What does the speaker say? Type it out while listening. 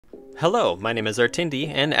Hello, my name is Artindi,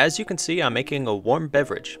 and as you can see I'm making a warm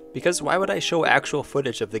beverage, because why would I show actual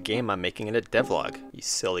footage of the game I'm making in a devlog, you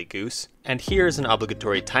silly goose? And here's an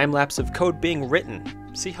obligatory time-lapse of code being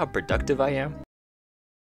written. See how productive I am?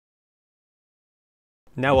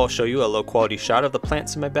 Now I'll show you a low-quality shot of the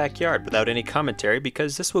plants in my backyard without any commentary,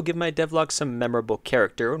 because this will give my devlog some memorable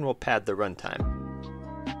character and will pad the runtime.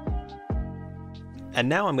 And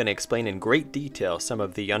now I'm going to explain in great detail some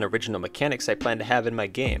of the unoriginal mechanics I plan to have in my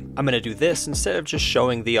game. I'm going to do this instead of just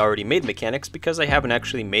showing the already made mechanics because I haven't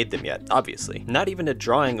actually made them yet, obviously. Not even a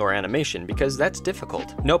drawing or animation because that's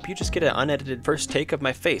difficult. Nope, you just get an unedited first take of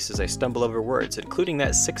my face as I stumble over words, including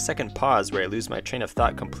that 6-second pause where I lose my train of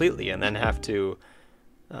thought completely and then have to...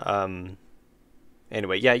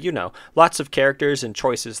 Anyway, yeah, you know. Lots of characters and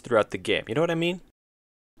choices throughout the game, you know what I mean?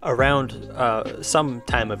 Around some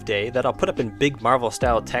time of day that I'll put up in big Marvel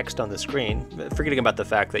style text on the screen, forgetting about the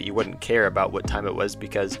fact that you wouldn't care about what time it was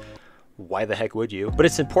because why the heck would you? But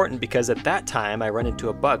it's important because at that time I run into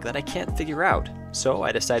a bug that I can't figure out, so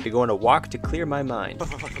I decide to go on a walk to clear my mind.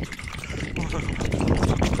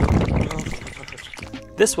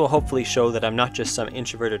 This will hopefully show that I'm not just some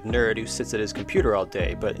introverted nerd who sits at his computer all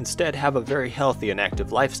day, but instead have a very healthy and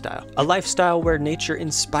active lifestyle. A lifestyle where nature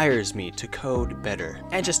inspires me to code better.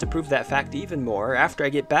 And just to prove that fact even more, after I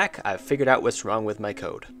get back, I've figured out what's wrong with my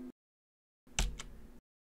code.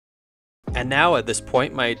 And now, at this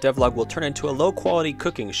point, my devlog will turn into a low-quality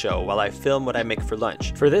cooking show while I film what I make for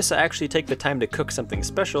lunch. For this, I actually take the time to cook something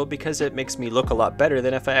special because it makes me look a lot better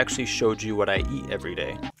than if I actually showed you what I eat every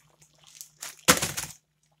day.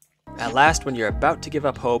 At last, when you're about to give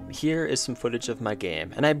up hope, here is some footage of my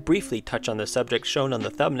game, and I briefly touch on the subject shown on the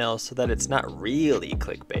thumbnail so that it's not really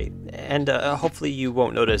clickbait, and hopefully you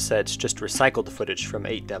won't notice that it's just recycled footage from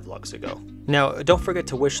 8 devlogs ago. Now, don't forget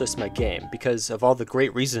to wishlist my game, because of all the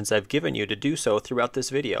great reasons I've given you to do so throughout this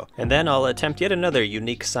video, and then I'll attempt yet another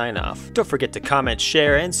unique sign-off. Don't forget to comment,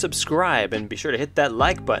 share, and subscribe, and be sure to hit that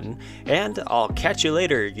like button, and I'll catch you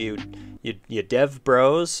later, you dev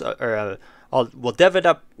bros, we'll dev it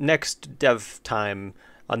up next dev time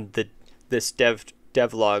on this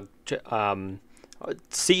devlog.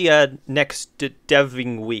 See ya next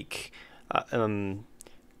deving week.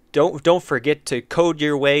 Don't forget to code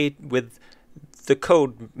your way with the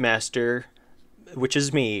code master, which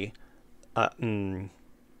is me.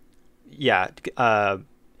 Yeah.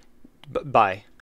 Bye.